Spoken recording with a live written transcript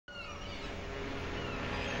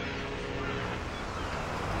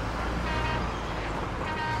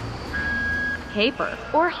paper,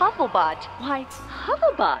 or Hufflebot. Why,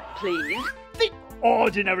 Hufflebot, please. The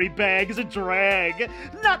ordinary bag is a drag,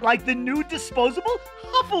 not like the new disposable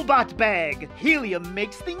Hufflebot bag. Helium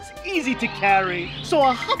makes things easy to carry, so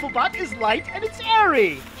a Hufflebot is light and it's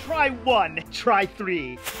airy. Try 1, try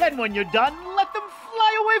 3. Then when you're done, let them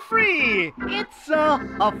fly away free. It's a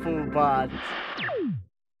Hufflebot.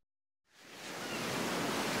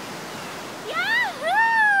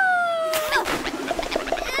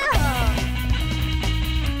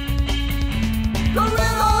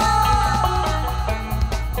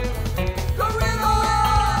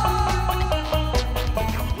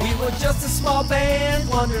 Just a small band,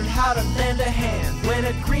 wondered how to lend a hand when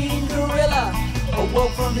a green gorilla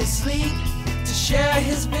awoke from his sleep to share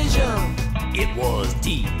his vision. It was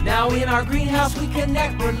deep. Now in our greenhouse we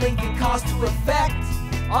connect, we're linking cause to effect.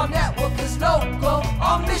 Our network is local,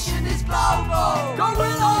 our mission is global.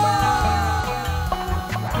 Gorilla!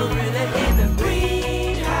 Gorilla in the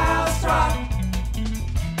greenhouse rock.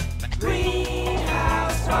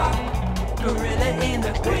 Greenhouse rock. Gorilla in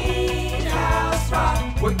the greenhouse rock.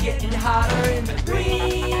 We're getting hotter in the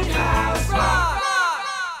greenhouse rock.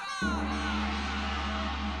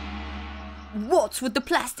 What's with the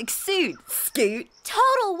plastic suit, Scoot?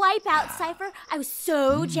 Total wipeout, Cypher. I was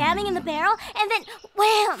so jamming in the barrel, and then,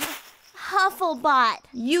 wham! Hufflebot.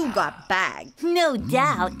 You got bagged. No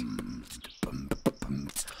doubt.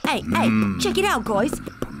 Hey, check it out, guys.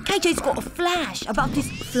 KJ's got a flash about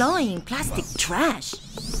this flying plastic trash.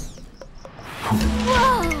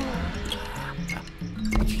 Whoa!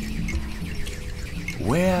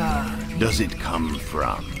 Where does it come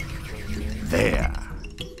from? There.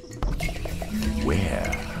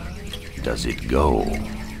 Where does it go?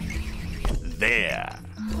 There.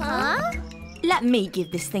 Huh? Let me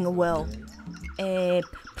give this thing a whirl.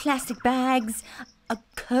 Plastic bags, a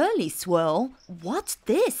curly swirl. What's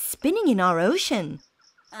this spinning in our ocean?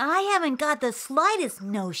 I haven't got the slightest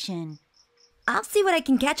notion. I'll see what I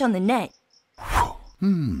can catch on the net.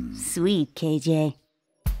 Sweet, KJ.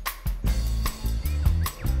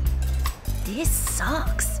 This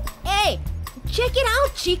sucks. Hey, check it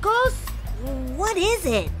out, chicos. What is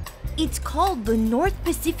it? It's called the North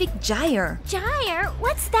Pacific Gyre. Gyre?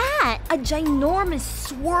 What's that? A ginormous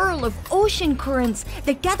swirl of ocean currents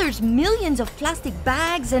that gathers millions of plastic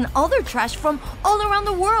bags and other trash from all around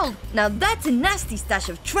the world. Now that's a nasty stash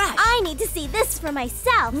of trash. I need to see this for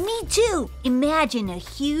myself. Me too. Imagine a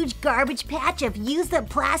huge garbage patch of used-up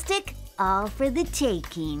plastic, all for the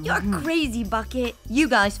taking. You're crazy, Bucket. You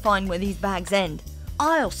guys find where these bags end.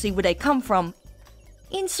 I'll see where they come from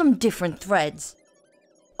in some different threads.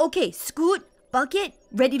 Okay, Scoot, Bucket,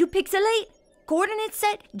 ready to pixelate? Coordinates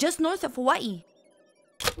set just north of Hawaii.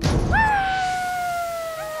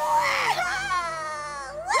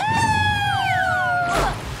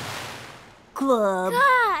 Club.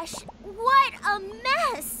 Gosh, what a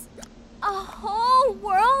mess! A whole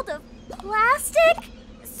world of plastic?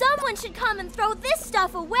 Someone should come and throw this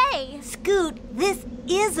stuff away. Scoot, this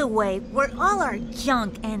is a way where all our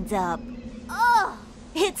junk ends up. Oh,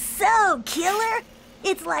 it's so killer.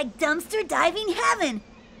 It's like dumpster diving heaven.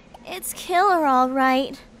 It's killer, all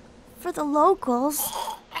right. For the locals.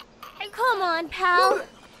 Come on, pal.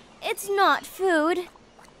 It's not food.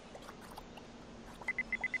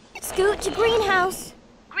 Scoot to greenhouse.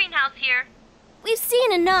 Greenhouse here. We've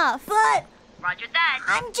seen enough. But Roger that.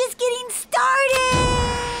 I'm just getting started.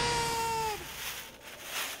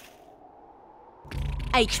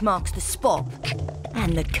 H marks the spot.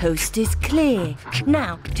 And the coast is clear.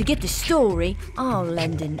 Now, to get the story, I'll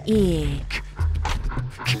lend an ear.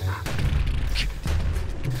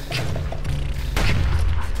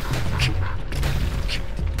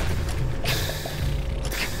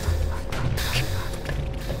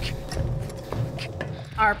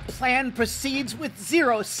 Our plan proceeds with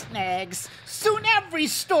 0 snags. Soon every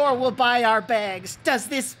store will buy our bags. Does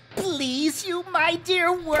this please you, my dear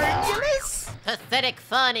Wormulus? Pathetic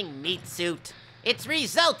fawning meat suit. It's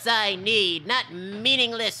results I need, not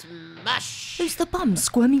meaningless mush. Who's the bum,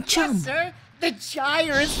 squirmy chum? Yes, sir. The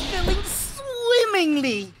gyre is filling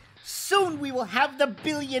swimmingly. Soon we will have the 1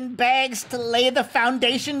 billion bags to lay the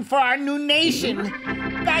foundation for our new nation,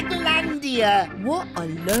 Baglandia. What a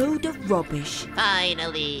load of rubbish.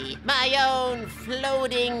 Finally, my own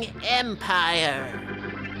floating empire.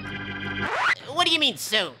 What do you mean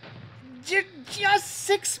soon? Just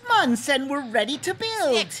 6 months and we're ready to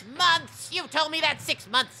build. 6 months? You told me that 6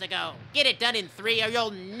 months ago. Get it done in 3 or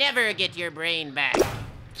you'll never get your brain back.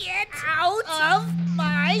 Get out of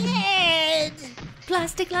my head!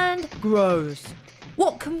 Plastic land? Gross.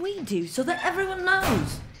 What can we do so that everyone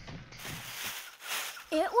knows?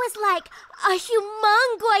 It was like A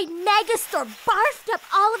humongoid megastore barfed up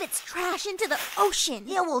all of its trash into the ocean.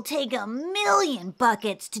 It will take 1,000,000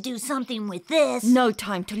 buckets to do something with this. No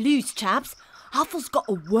time to lose, chaps. Huffle's got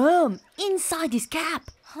a worm inside his cap.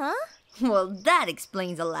 Huh? Well, that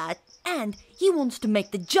explains a lot. And he wants to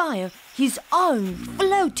make the gyre his own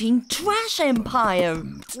floating trash empire.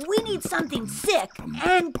 We need something sick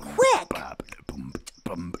and quick.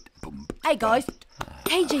 Hey, guys.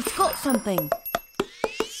 KJ's got something.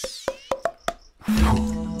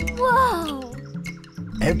 Whoa!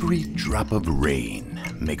 Every drop of rain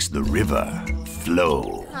makes the river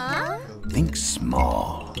flow. Huh? Think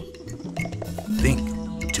small.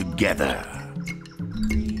 Think together.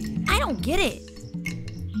 I don't get it.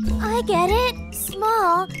 I get it.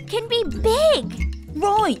 Small can be big.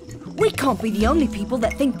 Right. We can't be the only people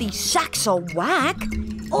that think these shacks are whack.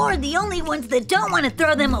 Or the only ones that don't want to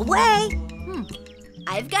throw them away.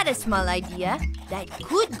 I've got a small idea that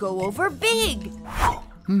could go over big.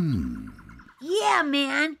 Yeah,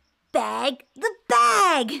 man. Bag the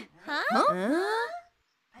bag.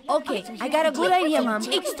 Okay, I got a good idea, Mom.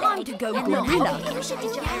 It's time to go gorilla. Where does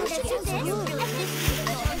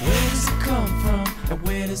it come from and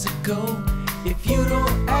where does it go? If you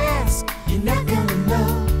don't ask, you're not gonna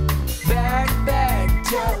know. Bag,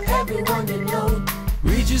 tell everyone you know.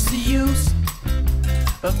 Reduce the use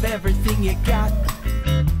of everything you got.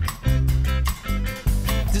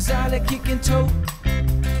 Design a kick and toe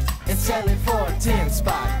and sell it for a 10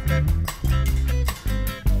 spot.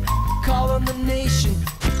 Call on the nation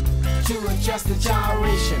to adjust the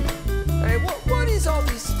gyration. Hey, what is all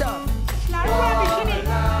this stuff? It's not rubbish, is it?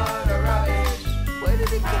 Rubbish. Where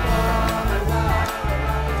did it come from?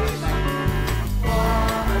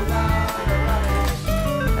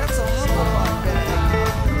 That's a Hufflebot bag.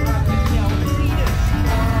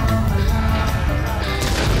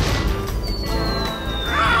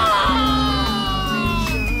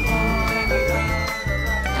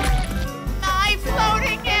 My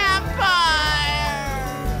floating empire!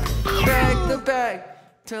 Bag the bag,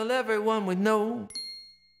 tell everyone we know.